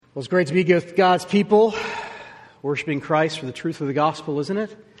Well, it's great to be with God's people, worshiping Christ for the truth of the gospel, isn't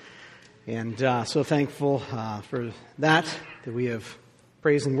it? And so thankful for that we have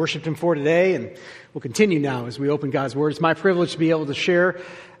praised and worshiped Him for today, and we'll continue now as we open God's Word. It's my privilege to be able to share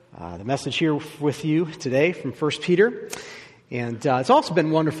the message here with you today from 1 Peter. And it's also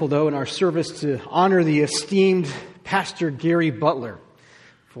been wonderful, though, in our service to honor the esteemed Pastor Gary Butler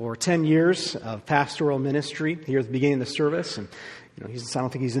for 10 years of pastoral ministry here at the beginning of the service. And I don't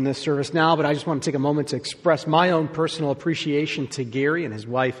think he's in this service now, but I just want to take a moment to express my own personal appreciation to Gary and his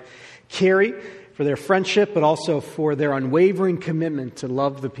wife, Carrie, for their friendship, but also for their unwavering commitment to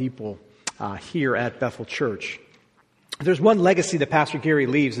love the people here at Bethel Church. If there's one legacy that Pastor Gary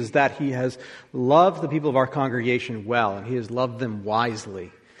leaves, is that he has loved the people of our congregation well, and he has loved them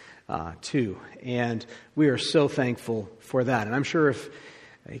wisely, too. And we are so thankful for that. And I'm sure if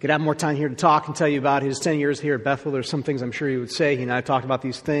he could have more time here to talk and tell you about his 10 years here at Bethel, there's some things I'm sure he would say. He and I have talked about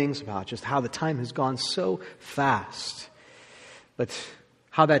these things, about just how the time has gone so fast. But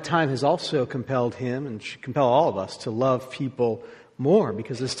how that time has also compelled him, and should compel all of us, to love people more,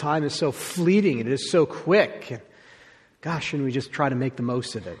 because this time is so fleeting, it is so quick. And gosh, shouldn't we just try to make the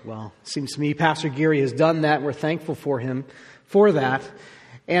most of it? Well, it seems to me Pastor Gary has done that, and we're thankful for him for that.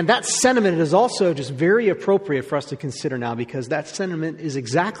 And that sentiment is also just very appropriate for us to consider now, because that sentiment is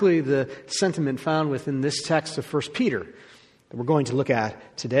exactly the sentiment found within this text of 1 Peter that we're going to look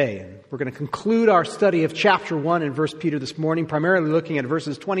at today. And we're going to conclude our study of chapter 1 in 1 Peter this morning, primarily looking at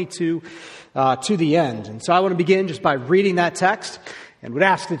verses 22 to the end. And so I want to begin just by reading that text, and would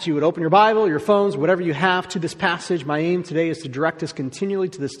ask that you would open your Bible, your phones, whatever you have to this passage. My aim today is to direct us continually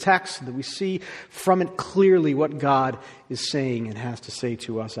to this text so that we see from it clearly what God is saying and has to say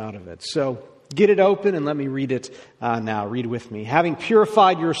to us out of it. So get it open and let me read it now. Read with me. Having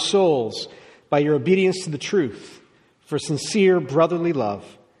purified your souls by your obedience to the truth, for sincere brotherly love,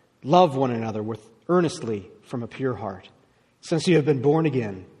 love one another earnestly from a pure heart, since you have been born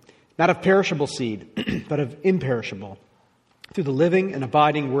again, not of perishable seed, but of imperishable, through the living and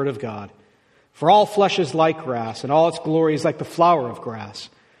abiding Word of God. For all flesh is like grass, and all its glory is like the flower of grass.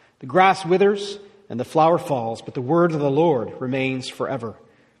 The grass withers, and the flower falls, but the word of the Lord remains forever.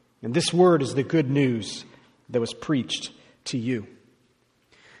 And this word is the good news that was preached to you.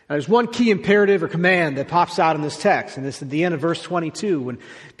 Now, there's one key imperative or command that pops out in this text, and this is at the end of verse 22, when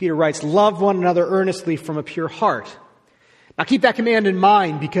Peter writes, "Love one another earnestly from a pure heart." Now keep that command in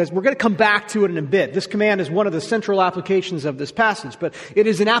mind, because we're going to come back to it in a bit. This command is one of the central applications of this passage, but it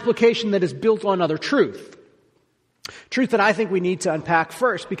is an application that is built on other truth. Truth that I think we need to unpack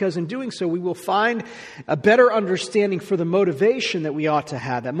first, because in doing so we will find a better understanding for the motivation that we ought to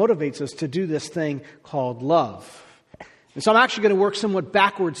have, that motivates us to do this thing called love. And so I'm actually going to work somewhat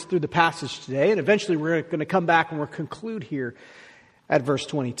backwards through the passage today, and eventually we're going to come back and we'll conclude here at verse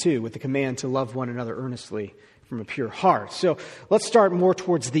 22 with the command to love one another earnestly from a pure heart. So let's start more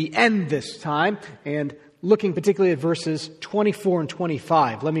towards the end this time, and looking particularly at verses 24 and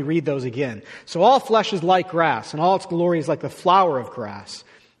 25. Let me read those again. So all flesh is like grass, and all its glory is like the flower of grass.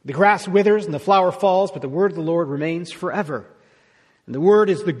 The grass withers and the flower falls, but the word of the Lord remains forever. And the word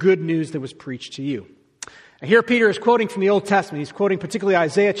is the good news that was preached to you. And here Peter is quoting from the Old Testament. He's quoting particularly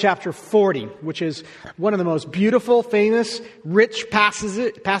Isaiah chapter 40, which is one of the most beautiful, famous, rich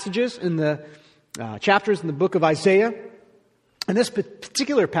passages in the chapters in the book of Isaiah. And this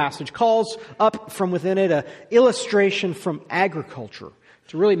particular passage calls up from within it an illustration from agriculture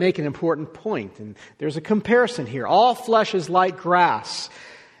to really make an important point. And there's a comparison here. All flesh is like grass,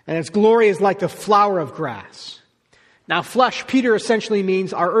 and its glory is like the flower of grass. Now, flesh, Peter essentially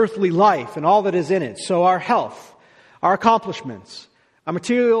means our earthly life and all that is in it. So our health, our accomplishments, our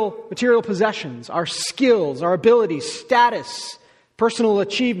material possessions, our skills, our abilities, status, personal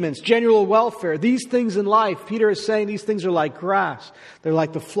achievements, general welfare, these things in life, Peter is saying these things are like grass. They're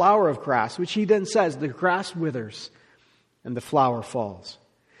like the flower of grass, which he then says, the grass withers and the flower falls.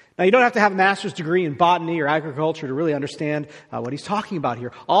 Now, you don't have to have a master's degree in botany or agriculture to really understand what he's talking about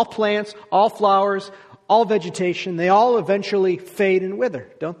here. All plants, all flowers, all vegetation, they all eventually fade and wither,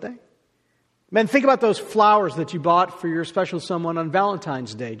 don't they? Man, think about those flowers that you bought for your special someone on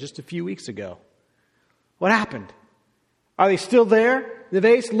Valentine's Day just a few weeks ago. What happened? Are they still there in the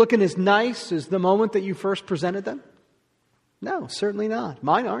vase, looking as nice as the moment that you first presented them? No, certainly not.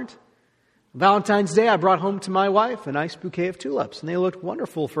 Mine aren't. Valentine's Day, I brought home to my wife a nice bouquet of tulips, and they looked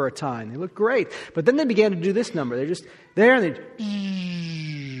wonderful for a time. They looked great. But then they began to do this number. They're just there, and they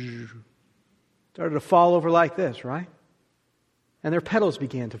started to fall over like this, right? And their petals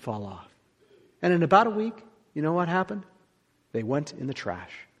began to fall off. And in about a week, you know what happened? They went in the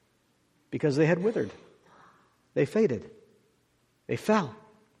trash because they had withered. They faded. They fell.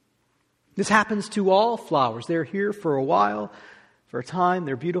 This happens to all flowers. They're here for a while, for a time,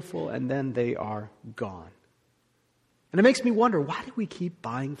 they're beautiful, and then they are gone. And it makes me wonder, why do we keep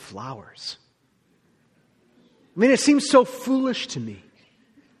buying flowers? I mean, it seems so foolish to me.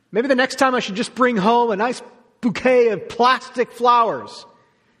 Maybe the next time I should just bring home a nice bouquet of plastic flowers.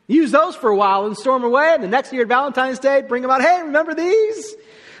 Use those for a while and store them away, and the next year at Valentine's Day, bring them out. Hey, remember these?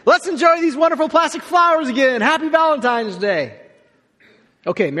 Let's enjoy these wonderful plastic flowers again. Happy Valentine's Day.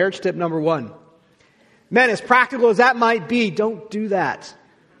 Okay, marriage tip number 1. Men, as practical as that might be, don't do that.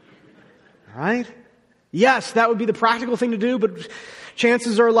 All right? Yes, that would be the practical thing to do, but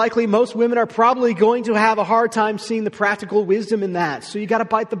chances are likely most women are probably going to have a hard time seeing the practical wisdom in that. So you got to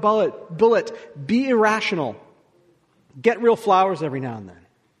bite the bullet. Be irrational. Get real flowers every now and then.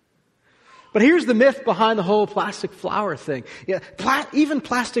 But here's the myth behind the whole plastic flower thing. Yeah, even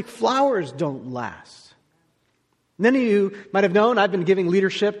plastic flowers don't last. Many of you might have known I've been giving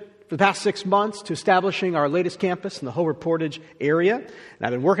leadership for the past 6 months to establishing our latest campus in the Homer Portage area. And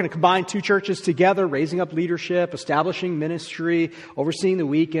I've been working to combine 2 churches together, raising up leadership, establishing ministry, overseeing the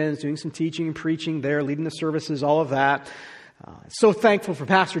weekends, doing some teaching and preaching there, leading the services, all of that. So thankful for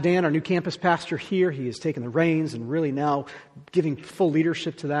Pastor Dan, our new campus pastor here. He has taken the reins and really now giving full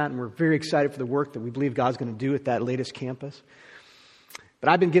leadership to that. And we're very excited for the work that we believe God's going to do at that latest campus. But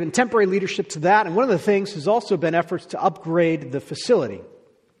I've been given temporary leadership to that. And one of the things has also been efforts to upgrade the facility.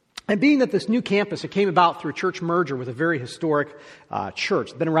 And being that this new campus, it came about through a church merger with a very historic church.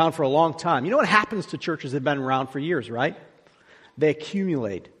 It's been around for a long time. You know what happens to churches that have been around for years, right? They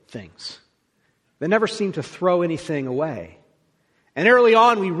accumulate things. They never seem to throw anything away. And early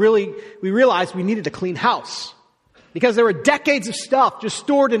on, we realized we needed to clean house. Because there were decades of stuff just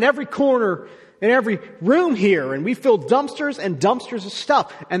stored in every corner, in every room here. And we filled dumpsters and dumpsters of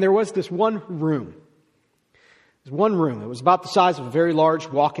stuff. And there was this one room. There's one room. It was about the size of a very large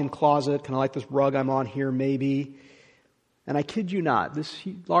walk-in closet, kind of like this rug I'm on here maybe. And I kid you not, this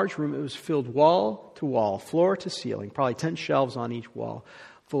large room, it was filled wall to wall, floor to ceiling, probably 10 shelves on each wall,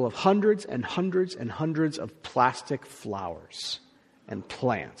 full of hundreds and hundreds and hundreds of plastic flowers and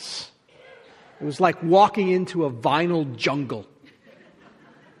plants. It was like walking into a vinyl jungle.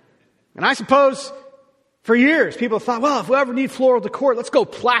 And I suppose for years people thought, well, if we ever need floral decor, let's go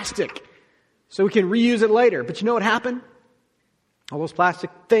plastic. So we can reuse it later. But you know what happened? All those plastic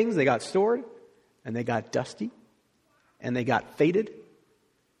things, they got stored, and they got dusty, and they got faded,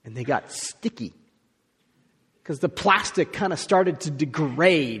 and they got sticky. Because the plastic kind of started to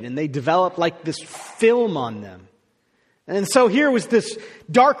degrade, and they developed like this film on them. And so here was this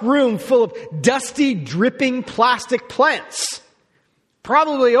dark room full of dusty, dripping plastic plants.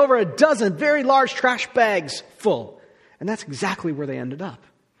 Probably over a dozen very large trash bags full. And that's exactly where they ended up.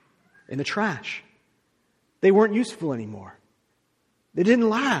 In the trash. They weren't useful anymore. They didn't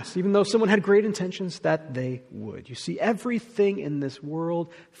last, even though someone had great intentions that they would. You see, everything in this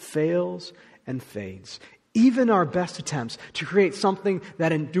world fails and fades. Even our best attempts to create something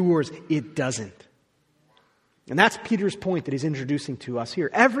that endures, it doesn't. And that's Peter's point that he's introducing to us here.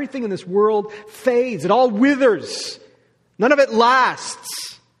 Everything in this world fades. It all withers. None of it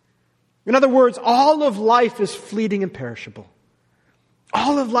lasts. In other words, all of life is fleeting and perishable.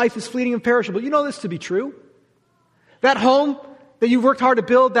 All of life is fleeting and perishable. You know this to be true. That home that you've worked hard to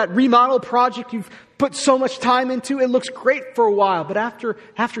build, that remodel project you've put so much time into, it looks great for a while. But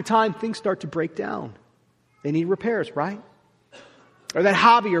after time, things start to break down. They need repairs, right? Or that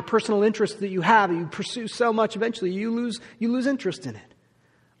hobby or personal interest that you have, that you pursue so much, eventually you lose interest in it.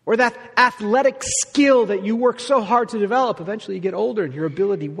 Or that athletic skill that you work so hard to develop, eventually you get older and your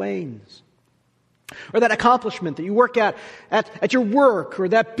ability wanes. Or that accomplishment that you work at your work, or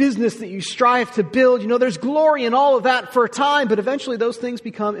that business that you strive to build. You know, there's glory in all of that for a time, but eventually those things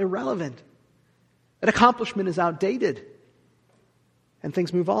become irrelevant. That accomplishment is outdated, and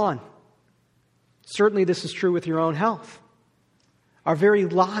things move on. Certainly this is true with your own health. Our very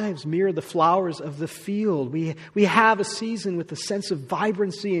lives mirror the flowers of the field. We have a season with a sense of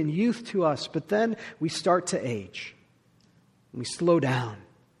vibrancy and youth to us, but then we start to age. And we slow down.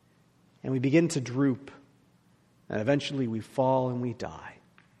 And we begin to droop. And eventually we fall and we die.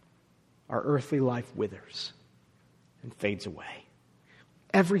 Our earthly life withers and fades away.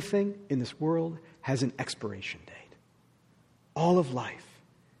 Everything in this world has an expiration date. All of life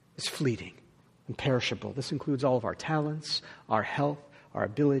is fleeting and perishable. This includes all of our talents, our health, our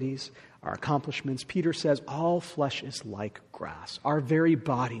abilities, our accomplishments. Peter says all flesh is like grass. Our very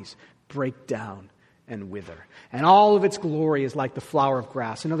bodies break down and wither. And all of its glory is like the flower of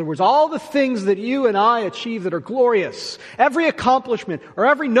grass. In other words, all the things that you and I achieve that are glorious, every accomplishment or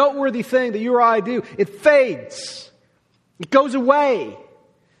every noteworthy thing that you or I do, it fades. It goes away.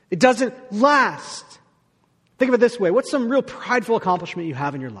 It doesn't last. Think of it this way. What's some real prideful accomplishment you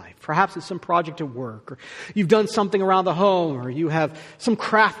have in your life? Perhaps it's some project at work, or you've done something around the home, or you have some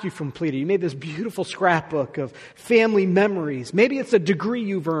craft you've completed. You made this beautiful scrapbook of family memories. Maybe it's a degree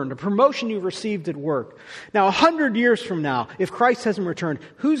you've earned, a promotion you've received at work. Now, 100 years from now, if Christ hasn't returned,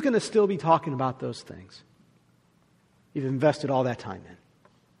 who's going to still be talking about those things you've invested all that time in?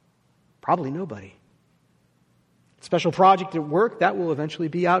 Probably nobody. Special project at work, that will eventually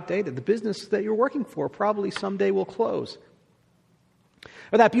be outdated. The business that you're working for probably someday will close.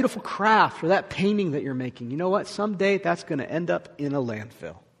 Or that beautiful craft or that painting that you're making, you know what? Someday that's going to end up in a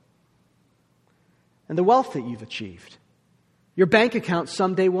landfill. And the wealth that you've achieved, your bank account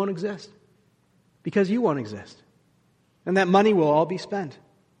someday won't exist because you won't exist. And that money will all be spent.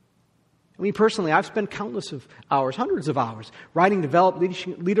 I mean, personally, I've spent countless of hours, hundreds of hours, writing, developed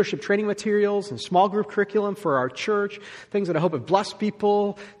leadership training materials and small group curriculum for our church, things that I hope have blessed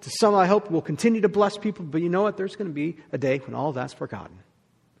people. To some, I hope will continue to bless people. But you know what? There's going to be a day when all of that's forgotten.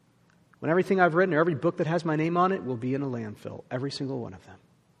 When everything I've written, or every book that has my name on it, will be in a landfill. Every single one of them.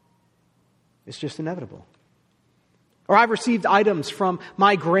 It's just inevitable. Or I've received items from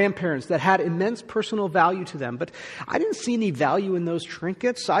my grandparents that had immense personal value to them, but I didn't see any value in those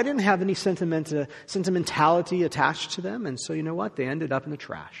trinkets. I didn't have any sentimentality attached to them, and so you know what? They ended up in the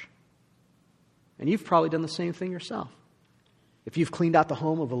trash. And you've probably done the same thing yourself. If you've cleaned out the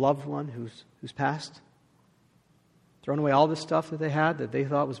home of a loved one who's passed, thrown away all the stuff that they had that they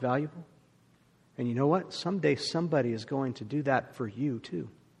thought was valuable. And you know what? Someday somebody is going to do that for you too.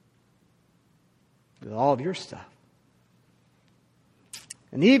 With all of your stuff.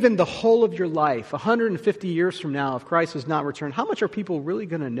 And even the whole of your life, 150 years from now, if Christ has not returned, how much are people really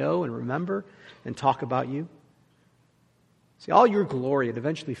going to know and remember and talk about you? See, all your glory, it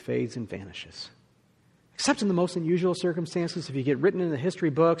eventually fades and vanishes. Except in the most unusual circumstances, if you get written in the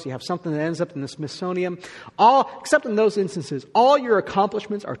history books, you have something that ends up in the Smithsonian, except in those instances, all your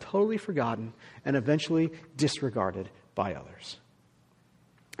accomplishments are totally forgotten and eventually disregarded by others.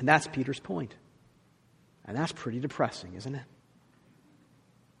 And that's Peter's point. And that's pretty depressing, isn't it?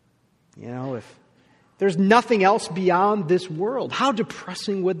 You know, if there's nothing else beyond this world, how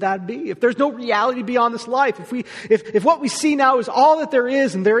depressing would that be? If there's no reality beyond this life, if what we see now is all that there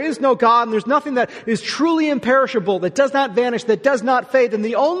is, and there is no God, and there's nothing that is truly imperishable, that does not vanish, that does not fade, then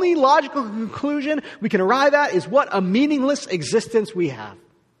the only logical conclusion we can arrive at is what a meaningless existence we have.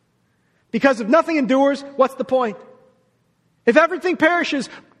 Because if nothing endures, what's the point? If everything perishes,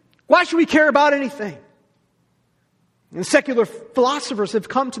 why should we care about anything? And secular philosophers have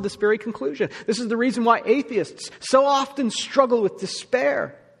come to this very conclusion. This is the reason why atheists so often struggle with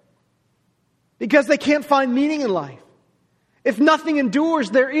despair. Because they can't find meaning in life. If nothing endures,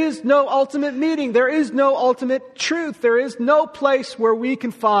 there is no ultimate meaning. There is no ultimate truth. There is no place where we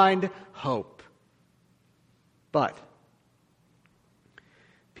can find hope. But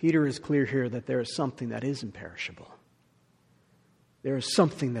Peter is clear here that there is something that is imperishable. There is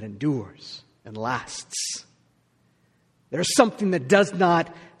something that endures and lasts. There's something that does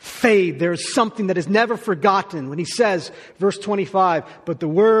not fade. There's something that is never forgotten. When he says, verse 25, but the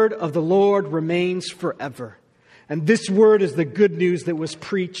word of the Lord remains forever. And this word is the good news that was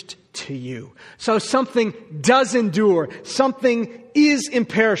preached to you. So something does endure. Something is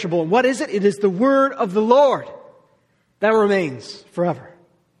imperishable. And what is it? It is the word of the Lord that remains forever.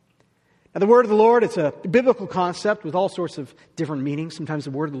 Now, the word of the Lord, it's a biblical concept with all sorts of different meanings. Sometimes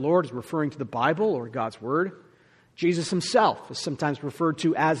the word of the Lord is referring to the Bible or God's word. Jesus himself is sometimes referred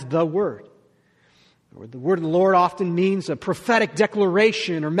to as the Word. The word of the Lord often means a prophetic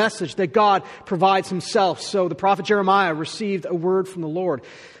declaration or message that God provides himself. So the prophet Jeremiah received a word from the Lord.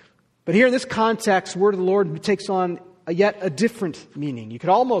 But here in this context, the word of the Lord takes on yet a different meaning. You could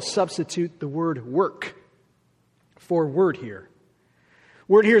almost substitute the word work for word here.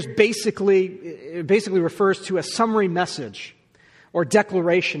 Word here is basically refers to a summary message or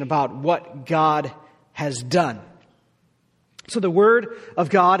declaration about what God has done. So the Word of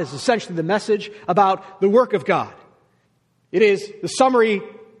God is essentially the message about the work of God. It is the summary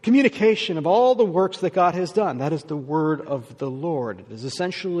communication of all the works that God has done. That is the Word of the Lord. It is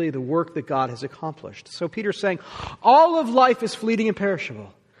essentially the work that God has accomplished. So Peter's saying, all of life is fleeting and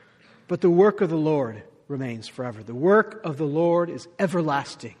perishable, but the work of the Lord remains forever. The work of the Lord is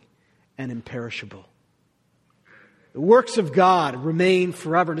everlasting and imperishable. The works of God remain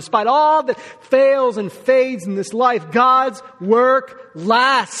forever. Despite all that fails and fades in this life, God's work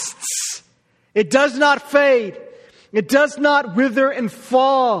lasts. It does not fade. It does not wither and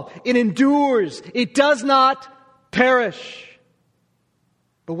fall. It endures. It does not perish.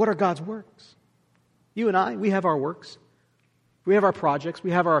 But what are God's works? You and I, we have our works. We We have our projects.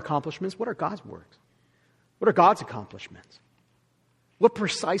 We have our accomplishments. What are God's works? What are God's accomplishments? What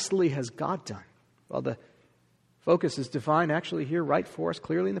precisely has God done? Well, the focus is defined actually here right for us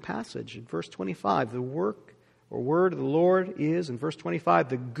clearly in the passage. In verse 25, the work or word of the Lord is, in verse 25,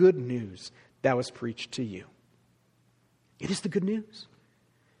 the good news that was preached to you. It is the good news.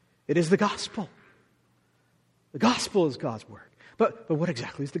 It is the gospel. The gospel is God's work. But what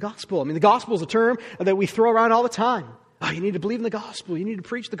exactly is the gospel? I mean, the gospel is a term that we throw around all the time. Oh, you need to believe in the gospel. You need to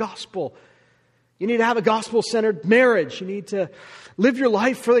preach the gospel. You need to have a gospel-centered marriage. You need to live your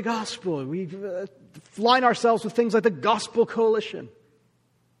life for the gospel. We line ourselves with things like the Gospel Coalition.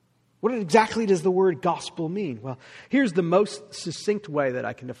 What exactly does the word gospel mean? Well, here's the most succinct way that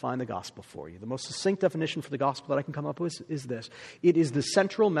I can define the gospel for you. The most succinct definition for the gospel that I can come up with is this. It is the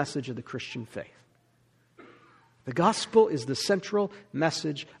central message of the Christian faith. The gospel is the central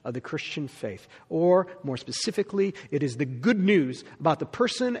message of the Christian faith. Or, more specifically, it is the good news about the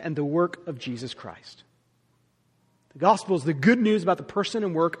person and the work of Jesus Christ. The gospel is the good news about the person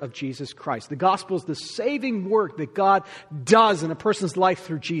and work of Jesus Christ. The gospel is the saving work that God does in a person's life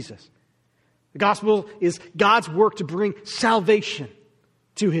through Jesus. The gospel is God's work to bring salvation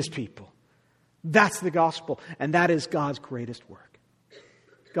to His people. That's the gospel, and that is God's greatest work.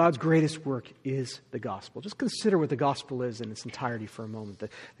 God's greatest work is the gospel. Just consider what the gospel is in its entirety for a moment. The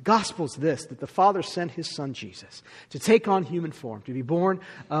gospel is this, that the Father sent His Son Jesus to take on human form, to be born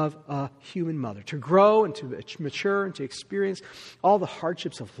of a human mother, to grow and to mature and to experience all the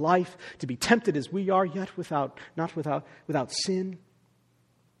hardships of life, to be tempted as we are, yet not without sin,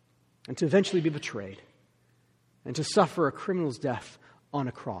 and to eventually be betrayed, and to suffer a criminal's death on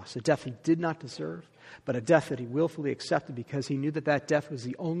a cross, a death He did not deserve, but a death that He willfully accepted because He knew that that death was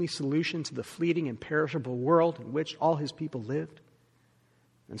the only solution to the fleeting, imperishable world in which all His people lived.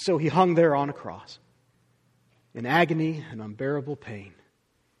 And so He hung there on a cross in agony and unbearable pain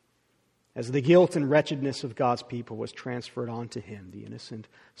as the guilt and wretchedness of God's people was transferred onto Him, the innocent,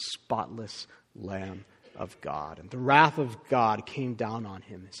 spotless Lamb of God. And the wrath of God came down on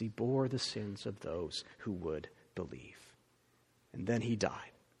Him as He bore the sins of those who would believe. And then He died.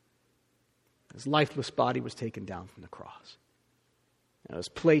 His lifeless body was taken down from the cross and was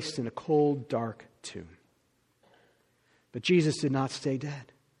placed in a cold, dark tomb. But Jesus did not stay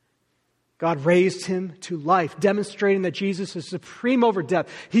dead. God raised Him to life, demonstrating that Jesus is supreme over death.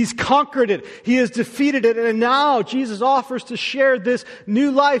 He's conquered it. He has defeated it. And now Jesus offers to share this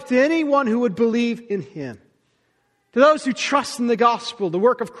new life to anyone who would believe in Him. To those who trust in the gospel, the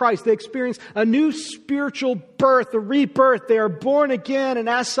work of Christ, they experience a new spiritual birth, a rebirth. They are born again, and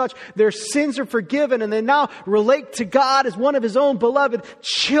as such, their sins are forgiven, and they now relate to God as one of His own beloved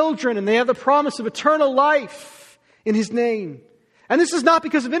children, and they have the promise of eternal life in His name. And this is not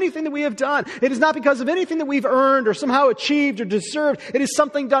because of anything that we have done. It is not because of anything that we've earned or somehow achieved or deserved. It is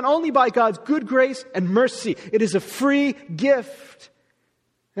something done only by God's good grace and mercy. It is a free gift.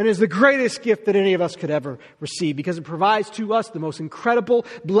 And it is the greatest gift that any of us could ever receive because it provides to us the most incredible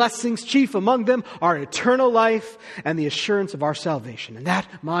blessings. Chief among them are eternal life and the assurance of our salvation. And that,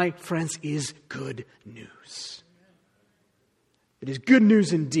 my friends, is good news. It is good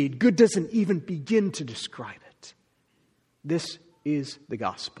news indeed. Good doesn't even begin to describe it. This is the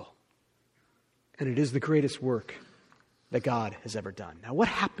gospel. And it is the greatest work that God has ever done. Now, what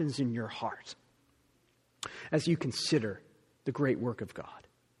happens in your heart as you consider the great work of God?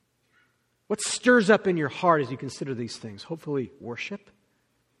 What stirs up in your heart as you consider these things? Hopefully worship,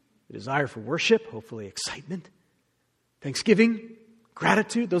 the desire for worship, hopefully excitement, thanksgiving,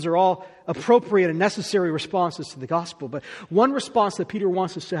 gratitude. Those are all appropriate and necessary responses to the gospel. But one response that Peter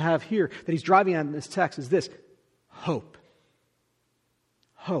wants us to have here, that he's driving at in this text, is this: hope.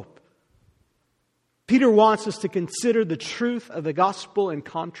 Hope. Peter wants us to consider the truth of the gospel in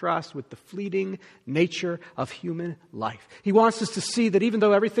contrast with the fleeting nature of human life. He wants us to see that even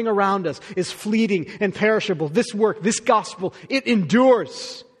though everything around us is fleeting and perishable, this work, this gospel, it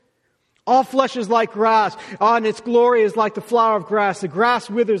endures. All flesh is like grass, and its glory is like the flower of grass. The grass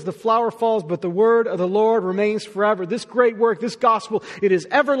withers, the flower falls, but the word of the Lord remains forever. This great work, this gospel, it is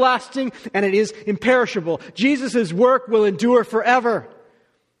everlasting and it is imperishable. Jesus' work will endure forever.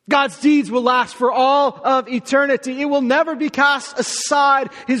 God's deeds will last for all of eternity. It will never be cast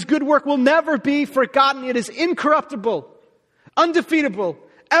aside. His good work will never be forgotten. It is incorruptible, undefeatable,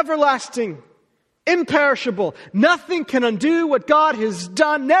 everlasting, imperishable. Nothing can undo what God has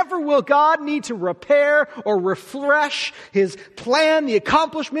done. Never will God need to repair or refresh His plan. The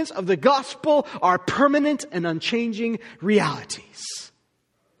accomplishments of the gospel are permanent and unchanging realities.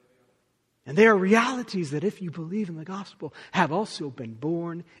 And they are realities that, if you believe in the gospel, have also been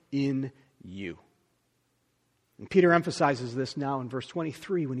born in you. And Peter emphasizes this now in verse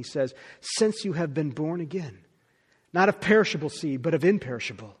 23 when he says, since you have been born again, not of perishable seed, but of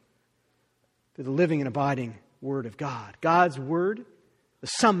imperishable, through the living and abiding Word of God. God's Word, the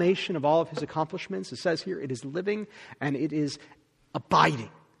summation of all of His accomplishments, it says here, it is living and it is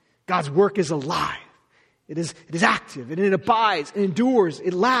abiding. God's work is alive. It is active, and it abides, it endures,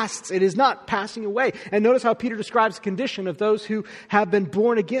 it lasts, it is not passing away. And notice how Peter describes the condition of those who have been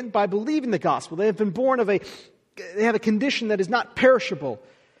born again by believing the gospel. They have been born they have a condition that is not perishable.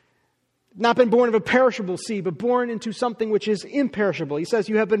 Not been born of a perishable seed, but born into something which is imperishable. He says,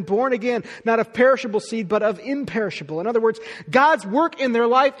 you have been born again, not of perishable seed, but of imperishable. In other words, God's work in their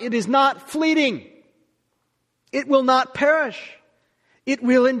life, it is not fleeting. It will not perish. It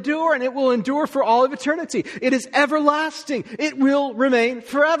will endure, and it will endure for all of eternity. It is everlasting. It will remain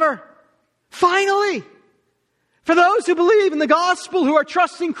forever. Finally, for those who believe in the gospel, who are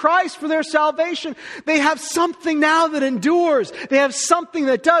trusting Christ for their salvation, they have something now that endures. They have something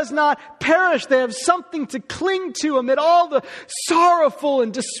that does not perish. They have something to cling to amid all the sorrowful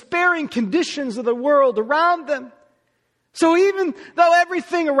and despairing conditions of the world around them. So even though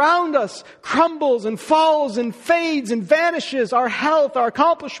everything around us crumbles and falls and fades and vanishes, our health, our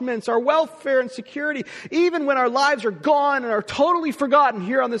accomplishments, our welfare and security, even when our lives are gone and are totally forgotten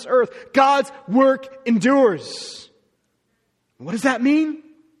here on this earth, God's work endures. What does that mean?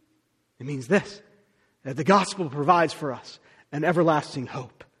 It means this, that the gospel provides for us an everlasting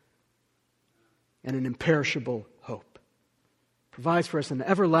hope and an imperishable hope. Provides for us an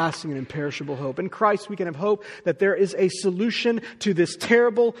everlasting and imperishable hope. In Christ we can have hope that there is a solution to this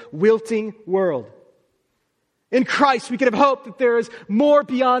terrible, wilting world. In Christ we can have hope that there is more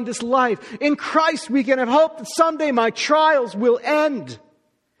beyond this life. In Christ we can have hope that someday my trials will end.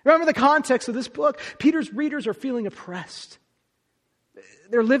 Remember the context of this book. Peter's readers are feeling oppressed.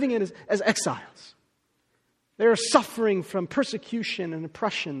 They're living as exiles. They're suffering from persecution and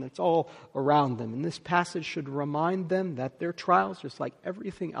oppression that's all around them. And this passage should remind them that their trials, just like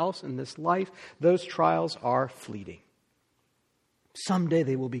everything else in this life, those trials are fleeting. Someday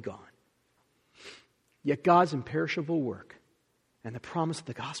they will be gone. Yet God's imperishable work and the promise of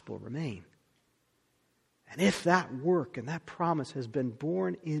the gospel remain. And if that work and that promise has been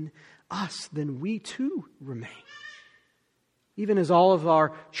born in us, then we too remain. Even as all of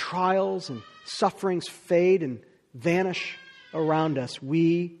our trials and sufferings fade and vanish around us,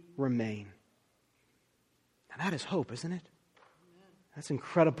 we remain. And that is hope, isn't it? That's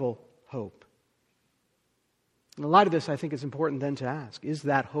incredible hope. In the light of this, I think it's important then to ask, is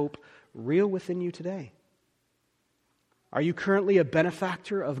that hope real within you today? Are you currently a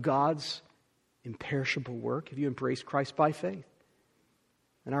benefactor of God's imperishable work? Have you embraced Christ by faith?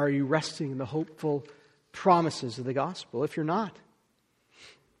 And are you resting in the hopeful promises of the gospel? If you're not,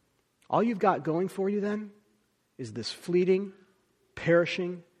 all you've got going for you then is this fleeting,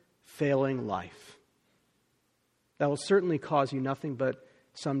 perishing, failing life. That will certainly cause you nothing but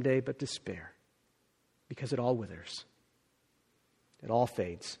someday but despair, because it all withers. It all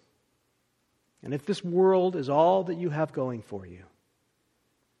fades. And if this world is all that you have going for you,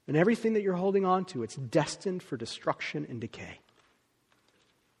 then everything that you're holding on to, it's destined for destruction and decay.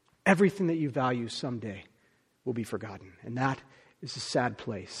 Everything that you value someday will be forgotten. And that is a sad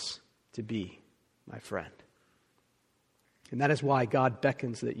place to be, my friend. And that is why God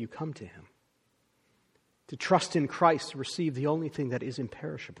beckons that you come to Him. To trust in Christ, to receive the only thing that is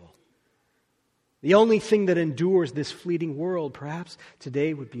imperishable. The only thing that endures this fleeting world. Perhaps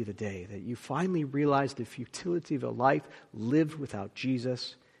today would be the day that you finally realize the futility of a life lived without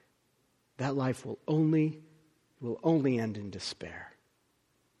Jesus. That life will only end in despair.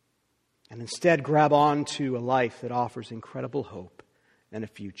 And instead grab on to a life that offers incredible hope and a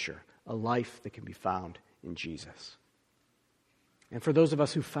future. A life that can be found in Jesus. And for those of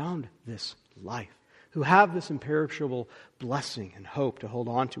us who found this life, who have this imperishable blessing and hope to hold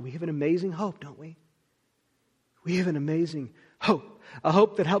on to, we have an amazing hope, don't we? We have an amazing hope. A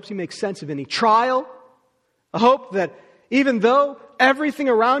hope that helps you make sense of any trial. A hope that even though everything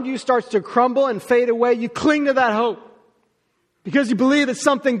around you starts to crumble and fade away, you cling to that hope. Because you believe that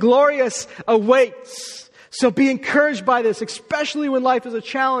something glorious awaits. So be encouraged by this, especially when life is a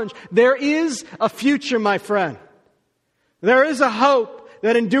challenge. There is a future, my friend. There is a hope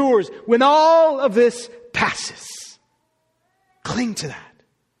that endures when all of this passes. Cling to that.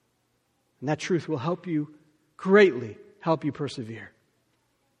 And that truth will help you greatly, help you persevere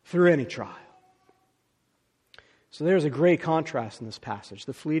through any trial. So there's a great contrast in this passage.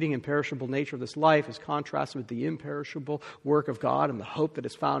 The fleeting and perishable nature of this life is contrasted with the imperishable work of God and the hope that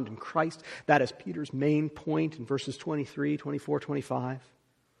is found in Christ. That is Peter's main point in verses 23, 24, 25.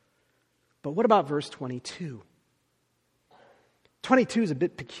 But what about verse 22? 22 is a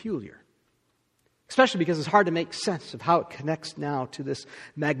bit peculiar, especially because it's hard to make sense of how it connects now to this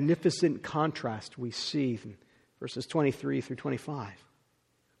magnificent contrast we see in verses 23 through 25.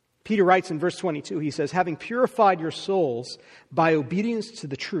 Peter writes in verse 22, he says, having purified your souls by obedience to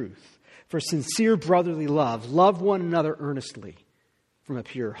the truth, for sincere brotherly love, love one another earnestly from a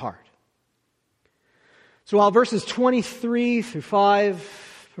pure heart. So while verses 23 through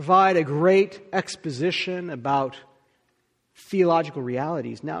 5 provide a great exposition about theological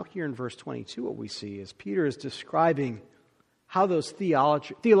realities, now here in verse 22 what we see is Peter is describing how those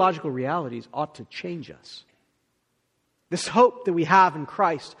theological realities ought to change us. This hope that we have in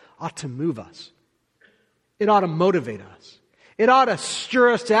Christ ought to move us. It ought to motivate us. It ought to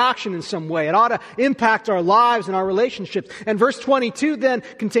stir us to action in some way. It ought to impact our lives and our relationships. And verse 22 then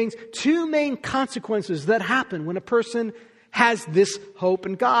contains two main consequences that happen when a person has this hope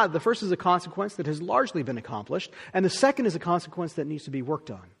in God. The first is a consequence that has largely been accomplished, and the second is a consequence that needs to be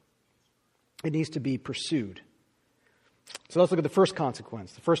worked on. It needs to be pursued. So let's look at the first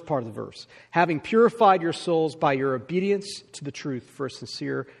consequence, the first part of the verse. Having purified your souls by your obedience to the truth for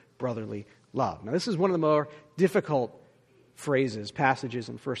sincere brotherly love. Now this is one of the more difficult phrases, passages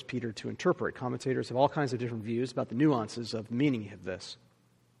in 1 Peter to interpret. Commentators have all kinds of different views about the nuances of the meaning of this.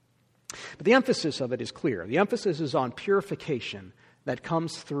 But the emphasis of it is clear. The emphasis is on purification that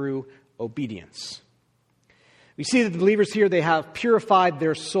comes through obedience. We see that the believers here, they have purified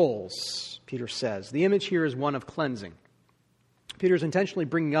their souls, Peter says. The image here is one of cleansing. Peter is intentionally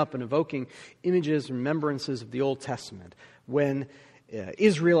bringing up and evoking images and remembrances of the Old Testament when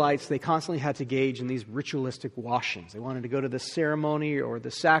Israelites, they constantly had to engage in these ritualistic washings. They wanted to go to the ceremony or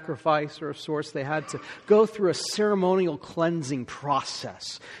the sacrifice or of sorts. They had to go through a ceremonial cleansing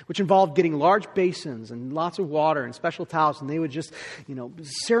process, which involved getting large basins and lots of water and special towels, and they would just,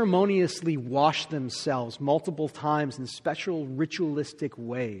 ceremoniously wash themselves multiple times in special ritualistic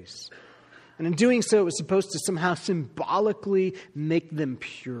ways. And in doing so, it was supposed to somehow symbolically make them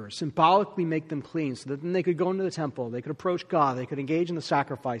pure, symbolically make them clean, so that then they could go into the temple, they could approach God, they could engage in the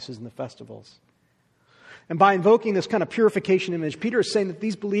sacrifices and the festivals. And by invoking this kind of purification image, Peter is saying that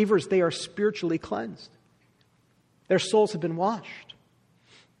these believers, they are spiritually cleansed. Their souls have been washed.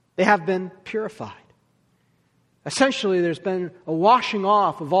 They have been purified. Essentially, there's been a washing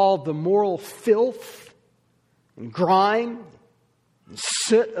off of all the moral filth and grime and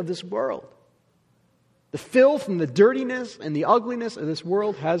soot of this world. The filth and the dirtiness and the ugliness of this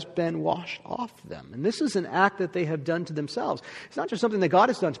world has been washed off them. And this is an act that they have done to themselves. It's not just something that God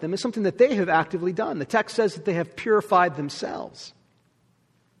has done to them. It's something that they have actively done. The text says that they have purified themselves.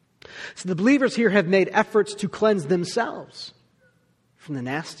 So the believers here have made efforts to cleanse themselves from the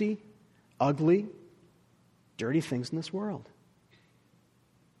nasty, ugly, dirty things in this world.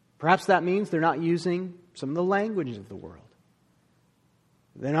 Perhaps that means they're not using some of the languages of the world.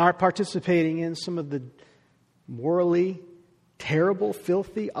 They're not participating in some of the morally terrible,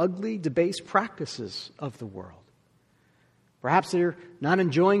 filthy, ugly, debased practices of the world. Perhaps they're not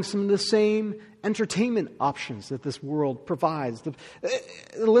enjoying some of the same entertainment options that this world provides. The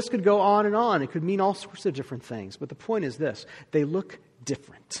list could go on and on. It could mean all sorts of different things. But the point is this: they look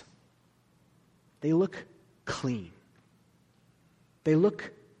different. They look clean. They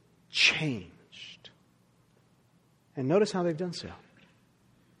look changed. And notice how they've done so.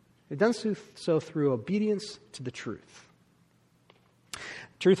 They've done so through obedience to the truth.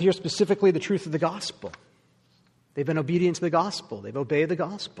 Truth here specifically, the truth of the gospel. They've been obedient to the gospel. They've obeyed the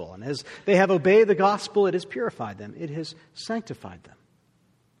gospel. And as they have obeyed the gospel, it has purified them. It has sanctified them.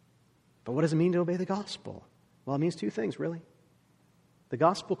 But what does it mean to obey the gospel? Well, it means two things, really. The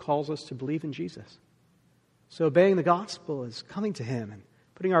gospel calls us to believe in Jesus. So obeying the gospel is coming to Him and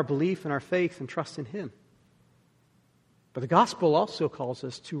putting our belief and our faith and trust in Him. But the gospel also calls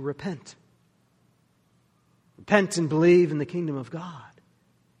us to repent. Repent and believe in the kingdom of God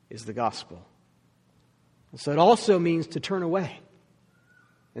is the gospel. And so it also means to turn away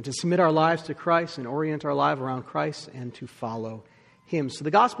and to submit our lives to Christ and orient our life around Christ and to follow Him. So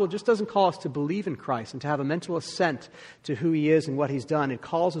the gospel just doesn't call us to believe in Christ and to have a mental assent to who He is and what He's done. It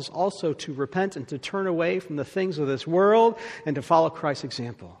calls us also to repent and to turn away from the things of this world and to follow Christ's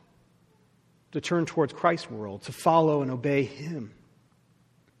example. To turn towards Christ's world, to follow and obey Him.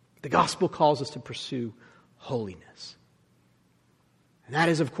 The gospel calls us to pursue holiness. And that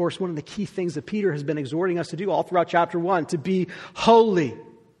is, of course, one of the key things that Peter has been exhorting us to do all throughout chapter 1, to be holy.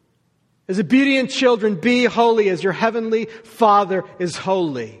 As obedient children, be holy as your heavenly Father is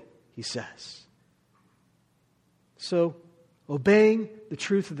holy, he says. So, obeying the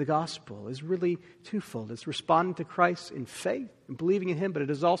truth of the gospel is really twofold. It's responding to Christ in faith and believing in Him, but it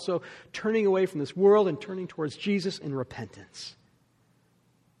is also turning away from this world and turning towards Jesus in repentance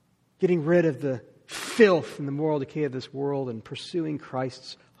getting rid of the filth and the moral decay of this world and pursuing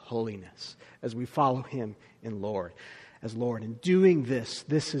Christ's holiness as we follow Him as Lord. And doing this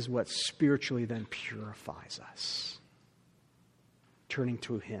is what spiritually then purifies us. Turning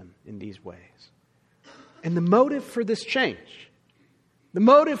to Him in these ways. And the motive for this change, the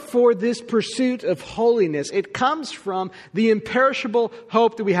motive for this pursuit of holiness, it comes from the imperishable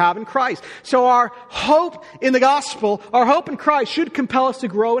hope that we have in Christ. So our hope in the gospel, our hope in Christ should compel us to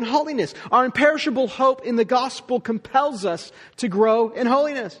grow in holiness. Our imperishable hope in the gospel compels us to grow in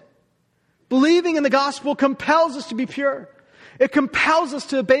holiness. Believing in the gospel compels us to be pure. It compels us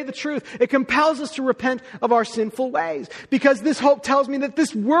to obey the truth. It compels us to repent of our sinful ways. Because this hope tells me that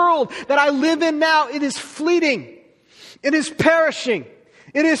this world that I live in now, it is fleeting. It is perishing.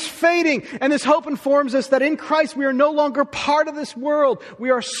 It is fading. And this hope informs us that in Christ we are no longer part of this world.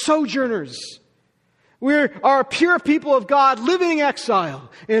 We are sojourners. We are a pure people of God living in exile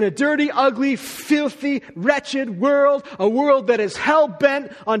in a dirty, ugly, filthy, wretched world. A world that is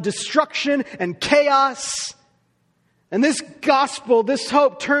hell-bent on destruction and chaos. And this gospel, this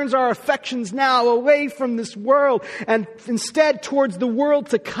hope turns our affections now away from this world and instead towards the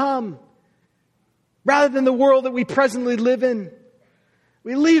world to come. Rather than the world that we presently live in.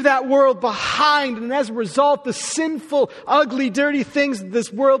 We leave that world behind, and as a result, the sinful, ugly, dirty things of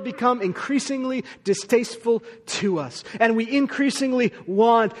this world become increasingly distasteful to us. And we increasingly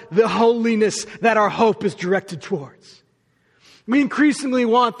want the holiness that our hope is directed towards. We increasingly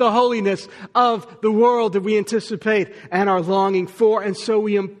want the holiness of the world that we anticipate and are longing for, and so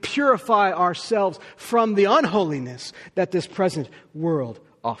we purify ourselves from the unholiness that this present world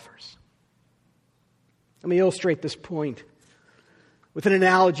offers. Let me illustrate this point with an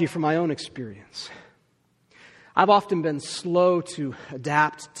analogy from my own experience. I've often been slow to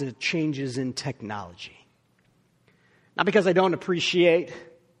adapt to changes in technology. Not because I don't appreciate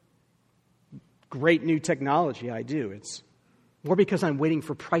great new technology, I do. It's more because I'm waiting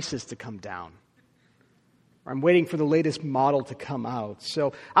for prices to come down. Or I'm waiting for the latest model to come out.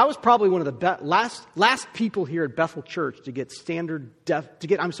 So I was probably one of the last people here at Bethel Church to get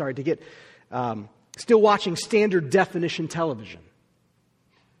still watching standard definition television.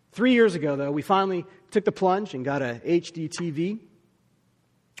 3 years ago, though, we finally took the plunge and got a HD TV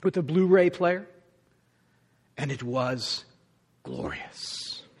with a Blu-ray player, and it was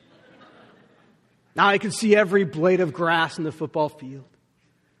glorious. Now I could see every blade of grass in the football field.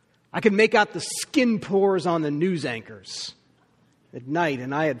 I could make out the skin pores on the news anchors at night,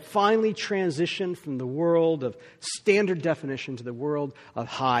 and I had finally transitioned from the world of standard definition to the world of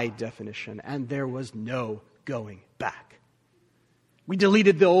high definition, and there was no going back. We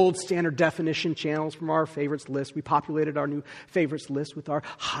deleted the old standard definition channels from our favorites list. We populated our new favorites list with our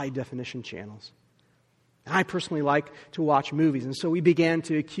high definition channels. And I personally like to watch movies, and so we began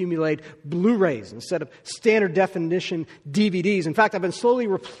to accumulate Blu-rays instead of standard definition DVDs. In fact, I've been slowly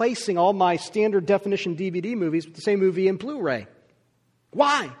replacing all my standard definition DVD movies with the same movie in Blu-ray.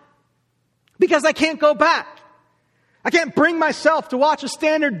 Why? Because I can't go back. I can't bring myself to watch a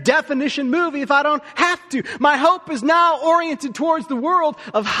standard definition movie if I don't have to. My hope is now oriented towards the world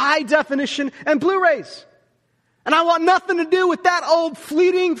of high definition and Blu-rays. And I want nothing to do with that old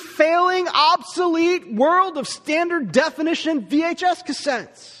fleeting, failing, obsolete world of standard definition VHS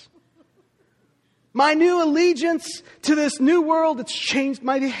cassettes. My new allegiance to this new world, it's changed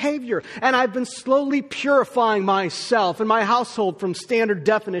my behavior. And I've been slowly purifying myself and my household from standard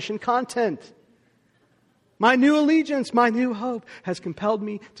definition content. My new allegiance, my new hope has compelled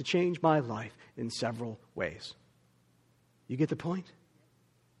me to change my life in several ways. You get the point?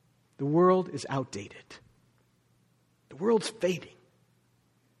 The world is outdated. The world's fading.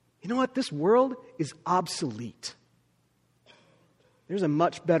 You know what? This world is obsolete. There's a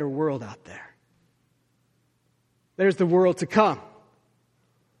much better world out there. There's the world to come.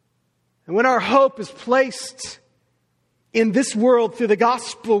 And when our hope is placed in this world through the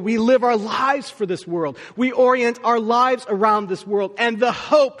gospel, we live our lives for this world. We orient our lives around this world and the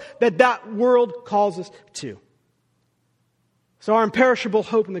hope that that world calls us to. So our imperishable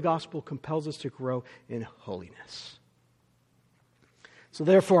hope in the gospel compels us to grow in holiness. So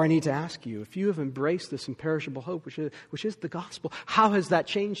therefore, I need to ask you, if you have embraced this imperishable hope, which is the gospel, how has that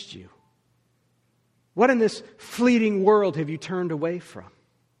changed you? What in this fleeting world have you turned away from?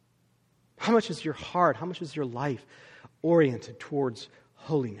 How much is your heart, how much is your life oriented towards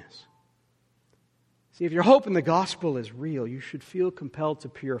holiness? See, if your hope in the gospel is real, you should feel compelled to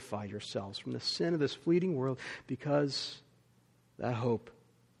purify yourselves from the sin of this fleeting world because that hope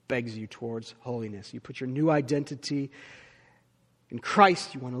begs you towards holiness. You put your new identity in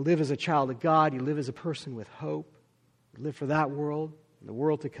Christ. You want to live as a child of God. You live as a person with hope. You live for that world and the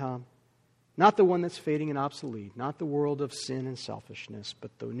world to come. Not the one that's fading and obsolete, not the world of sin and selfishness,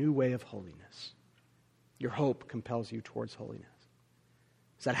 but the new way of holiness. Your hope compels you towards holiness.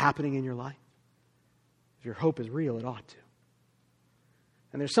 Is that happening in your life? If your hope is real, it ought to.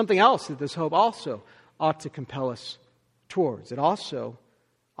 And there's something else that this hope also ought to compel us towards. It also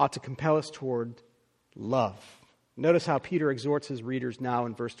ought to compel us toward love. Notice how Peter exhorts his readers now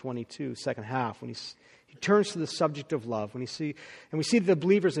in verse 22, second half, when he turns to the subject of love. We see that the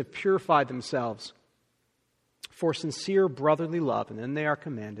believers have purified themselves for sincere brotherly love, and then they are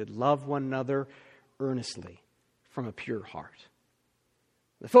commanded, love one another earnestly from a pure heart.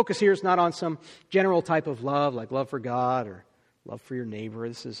 The focus here is not on some general type of love, like love for God or love for your neighbor.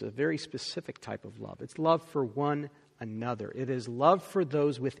 This is a very specific type of love. It's love for one another. It is love for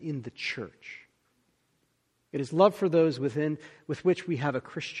those within the church. It is love for those with which we have a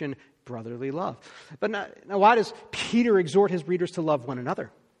Christian brotherly love. But now why does Peter exhort his readers to love one another?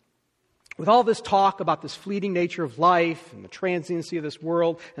 With all this talk about this fleeting nature of life and the transiency of this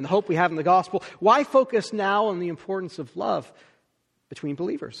world and the hope we have in the gospel, why focus now on the importance of love between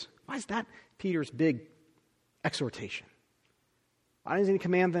believers? Why is that Peter's big exhortation? Why doesn't he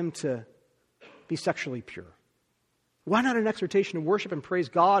command them to be sexually pure? Why not an exhortation to worship and praise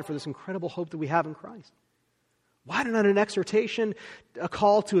God for this incredible hope that we have in Christ? Why not an exhortation, a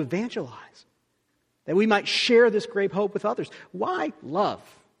call to evangelize, that we might share this great hope with others? Why love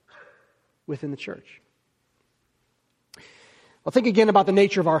within the church? Well, think again about the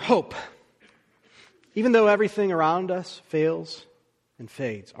nature of our hope. Even though everything around us fails and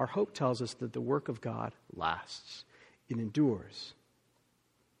fades, our hope tells us that the work of God lasts. It endures.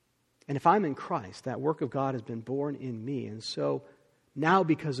 And if I'm in Christ, that work of God has been born in me. And so now,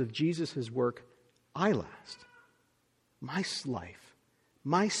 because of Jesus' work, I last. My life,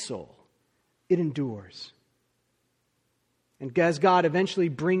 my soul, it endures. And as God eventually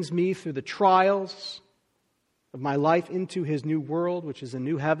brings me through the trials of my life into His new world, which is a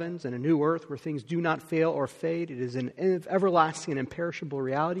new heavens and a new earth where things do not fail or fade, it is an everlasting and imperishable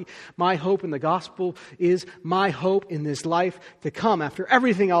reality. My hope in the gospel is my hope in this life to come after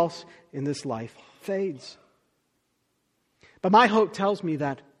everything else in this life fades. But my hope tells me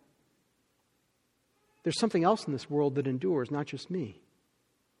that there's something else in this world that endures, not just me.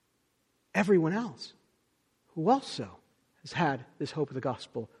 Everyone else who also has had this hope of the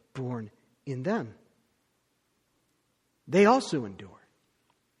gospel born in them. They also endure.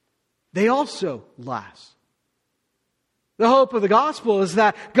 They also last. The hope of the gospel is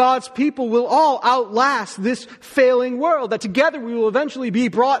that God's people will all outlast this failing world, that together we will eventually be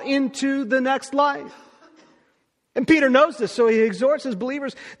brought into the next life. And Peter knows this, so he exhorts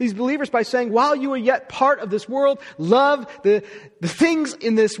these believers by saying, while you are yet part of this world, love the things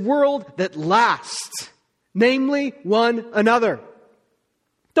in this world that last, namely one another.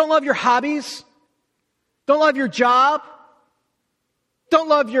 Don't love your hobbies. Don't love your job. Don't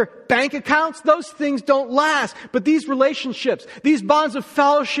love your bank accounts. Those things don't last. But these relationships, these bonds of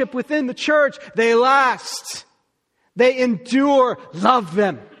fellowship within the church, they last. They endure. Love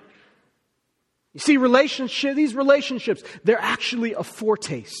them. You see, these relationships, they're actually a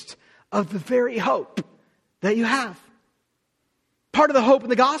foretaste of the very hope that you have. Part of the hope in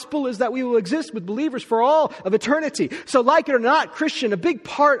the gospel is that we will exist with believers for all of eternity. So like it or not, Christian, a big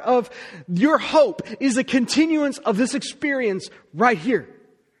part of your hope is a continuance of this experience right here.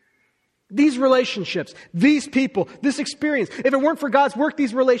 These relationships, these people, this experience. If it weren't for God's work,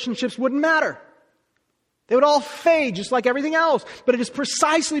 these relationships wouldn't matter. They would all fade just like everything else. But it is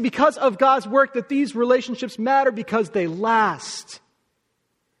precisely because of God's work that these relationships matter, because they last.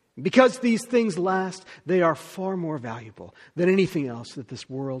 Because these things last, they are far more valuable than anything else that this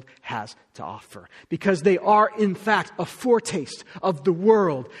world has to offer. Because they are, in fact, a foretaste of the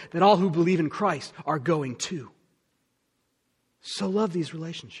world that all who believe in Christ are going to. So love these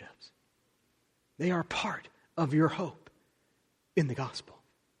relationships. They are part of your hope in the gospel.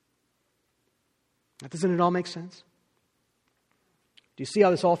 Now, doesn't it all make sense? Do you see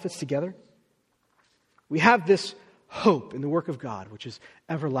how this all fits together? We have this hope in the work of God, which is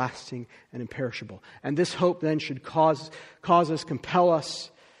everlasting and imperishable. And this hope then should compel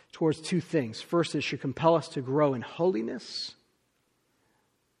us towards two things. First, it should compel us to grow in holiness.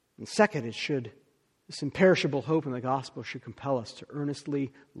 And second, this imperishable hope in the gospel should compel us to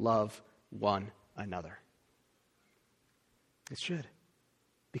earnestly love one another. It should.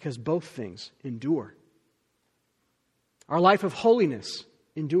 Because both things endure. Our life of holiness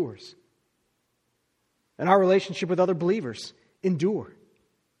endures. And our relationship with other believers endure.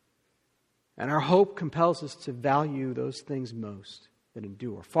 And our hope compels us to value those things most that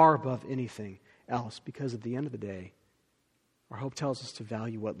endure, far above anything else. Because at the end of the day, our hope tells us to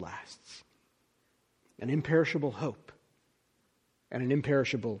value what lasts. an imperishable hope, and an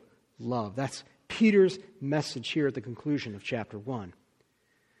imperishable love. That's Peter's message here at the conclusion of chapter 1.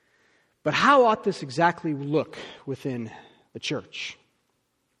 But how ought this exactly look within the church?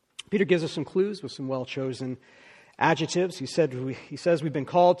 Peter gives us some clues with some well-chosen adjectives. He says we've been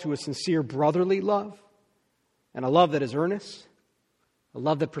called to a sincere brotherly love, and a love that is earnest, a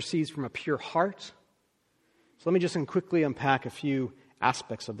love that proceeds from a pure heart. So let me just quickly unpack a few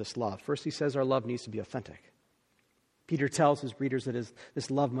aspects of this love. First, he says our love needs to be authentic. Peter tells his readers that this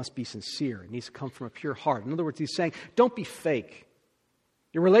love must be sincere. It needs to come from a pure heart. In other words, he's saying, don't be fake.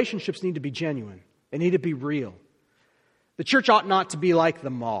 Your relationships need to be genuine. They need to be real. The church ought not to be like the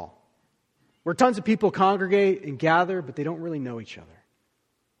mall, where tons of people congregate and gather, but they don't really know each other.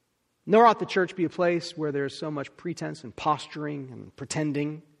 Nor ought the church be a place where there's so much pretense and posturing and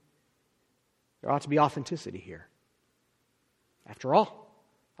pretending. There ought to be authenticity here. After all,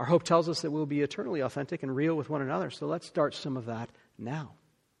 our hope tells us that we'll be eternally authentic and real with one another, so let's start some of that now.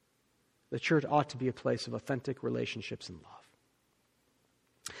 The church ought to be a place of authentic relationships and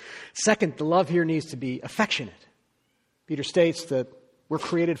love. Second, the love here needs to be affectionate. Peter states that we're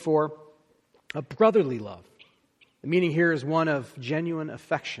created for a brotherly love. The meaning here is one of genuine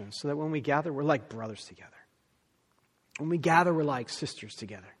affection, so that when we gather, we're like brothers together. When we gather, we're like sisters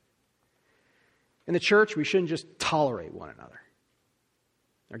together. In the church, we shouldn't just tolerate one another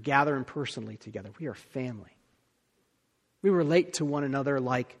or gather impersonally together. We are family. We relate to one another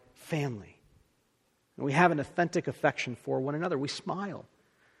like family. And we have an authentic affection for one another. We smile.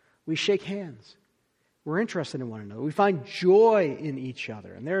 We shake hands. We're interested in one another. We find joy in each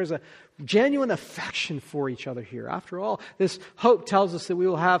other. And there is a genuine affection for each other here. After all, this hope tells us that we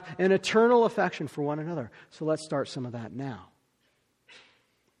will have an eternal affection for one another. So let's start some of that now.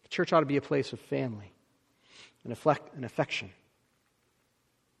 The church ought to be a place of family and affection.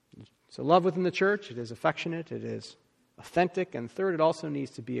 So love within the church, it is affectionate, it is authentic, and third, it also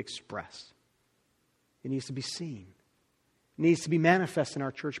needs to be expressed. It needs to be seen. It needs to be manifest in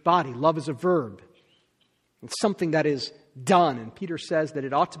our church body. Love is a verb. It's something that is done, and Peter says that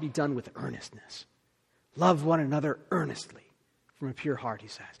it ought to be done with earnestness. Love one another earnestly from a pure heart, he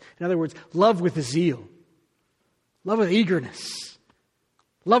says. In other words, love with zeal. Love with eagerness.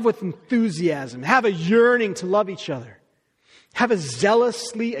 Love with enthusiasm. Have a yearning to love each other. Have a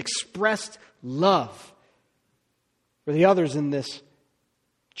zealously expressed love for the others in this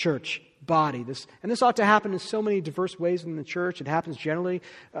church body. This ought to happen in so many diverse ways in the church. It happens generally,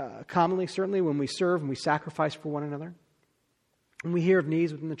 commonly, certainly, when we serve and we sacrifice for one another. When we hear of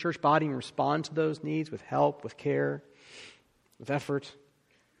needs within the church body and respond to those needs with help, with care, with effort.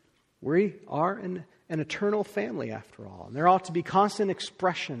 We are an eternal family, after all. And there ought to be constant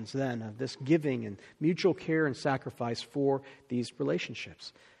expressions, then, of this giving and mutual care and sacrifice for these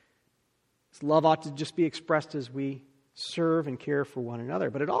relationships. This love ought to just be expressed as we serve and care for one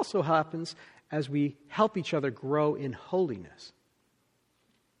another. But it also happens as we help each other grow in holiness.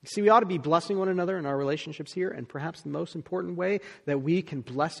 You see, we ought to be blessing one another in our relationships here, and perhaps the most important way that we can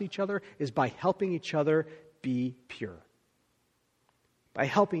bless each other is by helping each other be pure. By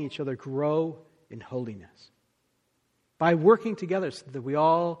helping each other grow in holiness. By working together so that we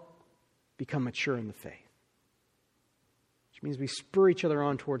all become mature in the faith. Which means we spur each other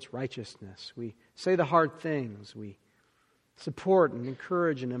on towards righteousness. We say the hard things. We support and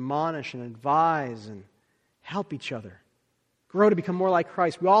encourage and admonish and advise and help each other grow to become more like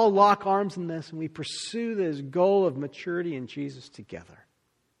Christ. We all lock arms in this and we pursue this goal of maturity in Jesus together.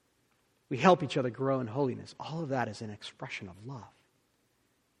 We help each other grow in holiness. All of that is an expression of love.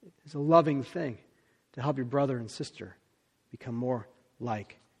 It's a loving thing to help your brother and sister become more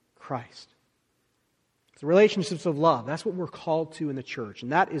like Christ. The relationships of love, that's what we're called to in the church.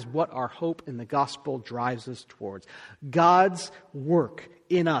 And that is what our hope in the gospel drives us towards. God's work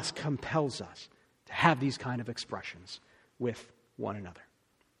in us compels us to have these kind of expressions with one another.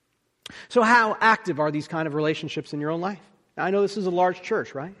 So how active are these kind of relationships in your own life? Now, I know this is a large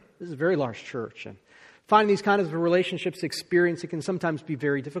church, right? This is a very large church. And finding these kinds of relationships experience, it can sometimes be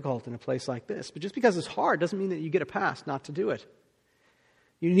very difficult in a place like this. But just because it's hard doesn't mean that you get a pass not to do it.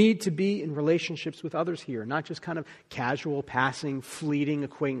 You need to be in relationships with others here, not just kind of casual, passing, fleeting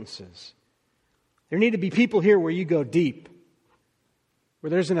acquaintances. There need to be people here where you go deep,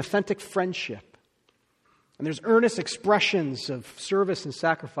 where there's an authentic friendship, and there's earnest expressions of service and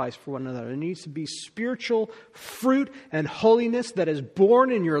sacrifice for one another. There needs to be spiritual fruit and holiness that is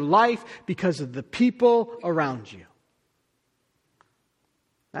born in your life because of the people around you.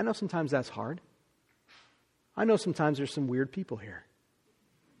 I know sometimes that's hard. I know sometimes there's some weird people here.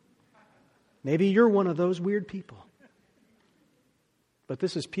 Maybe you're one of those weird people. But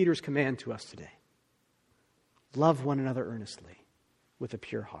this is Peter's command to us today. Love one another earnestly with a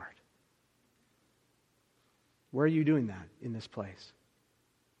pure heart. Where are you doing that in this place?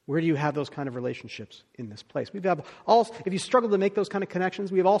 Where do you have those kind of relationships in this place? If you struggle to make those kind of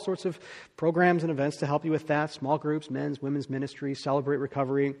connections, we have all sorts of programs and events to help you with that. Small groups, men's, women's ministries, Celebrate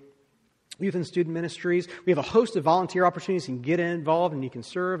Recovery, youth and student ministries. We have a host of volunteer opportunities. You can get involved and you can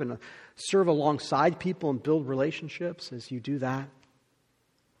serve alongside people and build relationships as you do that.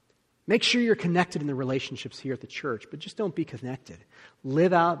 Make sure you're connected in the relationships here at the church, but just don't be connected.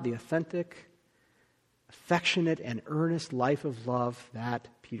 Live out the authentic, affectionate, and earnest life of love that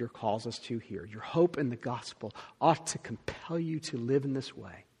Peter calls us to here. Your hope in the gospel ought to compel you to live in this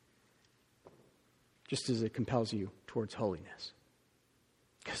way, just as it compels you towards holiness.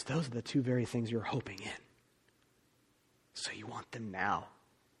 Because those are the two very things you're hoping in. So you want them now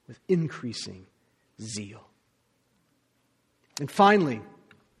with increasing zeal. And finally,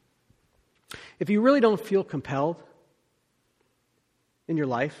 if you really don't feel compelled in your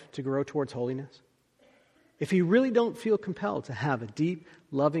life to grow towards holiness, if you really don't feel compelled to have a deep,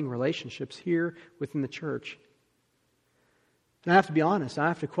 loving relationships here within the church, then I have to be honest, I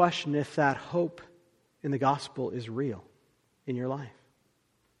have to question if that hope in the gospel is real in your life.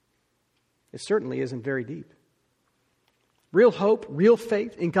 It certainly isn't very deep. Real hope, real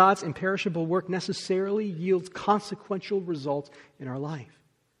faith in God's imperishable work necessarily yields consequential results in our life.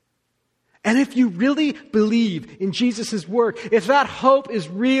 And if you really believe in Jesus' work, if that hope is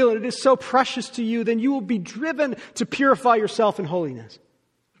real and it is so precious to you, then you will be driven to purify yourself in holiness.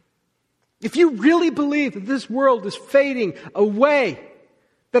 If you really believe that this world is fading away,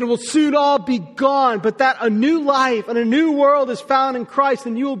 that it will soon all be gone, but that a new life and a new world is found in Christ,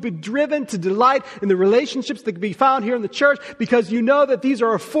 then you will be driven to delight in the relationships that can be found here in the church because you know that these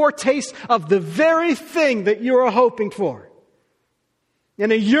are a foretaste of the very thing that you are hoping for.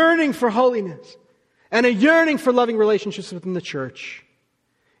 And a yearning for holiness, and a yearning for loving relationships within the church.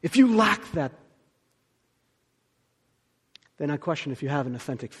 If you lack that, then I question if you have an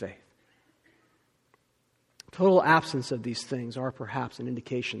authentic faith. Total absence of these things are perhaps an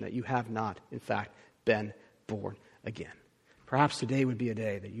indication that you have not, in fact, been born again. Perhaps today would be a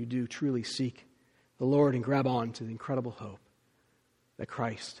day that you do truly seek the Lord and grab on to the incredible hope that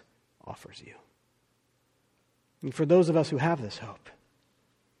Christ offers you. And for those of us who have this hope,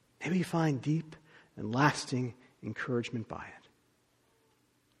 maybe you find deep and lasting encouragement by it.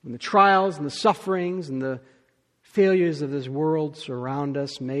 When the trials and the sufferings and the failures of this world surround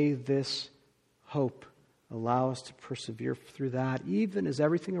us, may this hope allow us to persevere through that, even as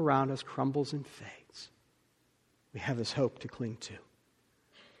everything around us crumbles and fades. We have this hope to cling to.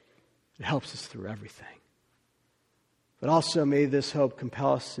 It helps us through everything. But also may this hope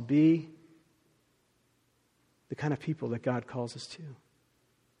compel us to be the kind of people that God calls us to.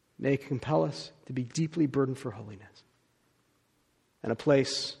 May it compel us to be deeply burdened for holiness. And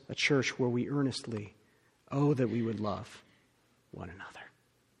a church where we earnestly, that we would love one another.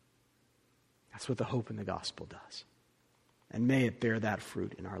 That's what the hope in the gospel does. And may it bear that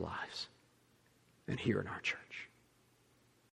fruit in our lives and here in our church.